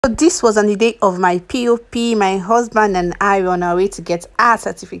So this was on the day of my POP. My husband and I were on our way to get our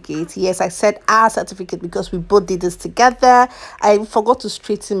certificate. Yes, I said our certificate because we both did this together. I forgot to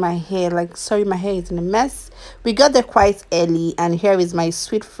straighten my hair. Like, sorry, my hair is in a mess. We got there quite early, and here is my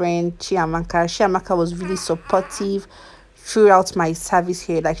sweet friend Chiamaka. Chiamaka was really supportive throughout my service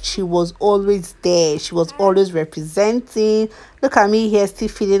here. Like, she was always there, she was always representing. Look at me here, still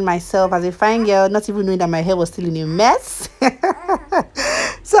feeling myself as a fine girl, not even knowing that my hair was still in a mess.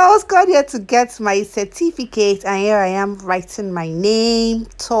 So I was called here to get my certificate, and here I am writing my name,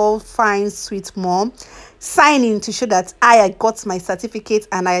 tall, fine, sweet mom, signing to show that I got my certificate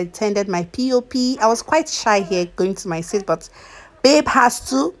and I attended my POP. I was quite shy here going to my seat, but babe has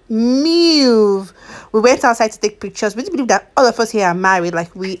to move. We went outside to take pictures. We believe that all of us here are married,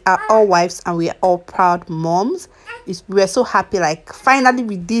 like we are all wives and we are all proud moms. We are so happy, like finally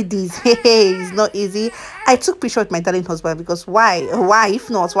we did this. Hey, it's not easy. I took picture with my darling husband because why if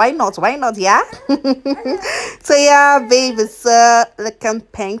not, why not, yeah. So yeah, babe, it's like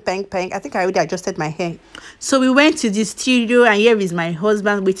peng. I think I already adjusted my hair. So we went to the studio, and here is my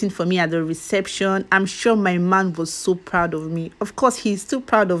husband waiting for me at the reception. I'm sure my man was so proud of me. Of course, he's still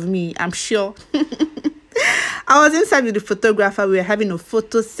proud of me, I'm sure. I was inside with the photographer. We were having a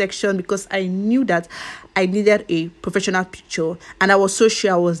photo section because I knew that I needed a professional picture, and I was so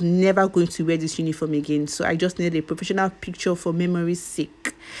sure I was never going to wear this uniform again. So I just needed a professional picture for memory's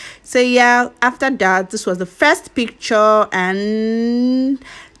sake. So yeah, after that, this was the first picture, and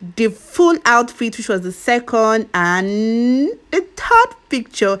the full outfit, which was the second, and the third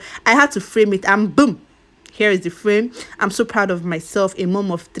picture. I had to frame it, and boom, here is the frame. I'm so proud of myself, a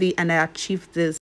mom of 3, and I achieved this.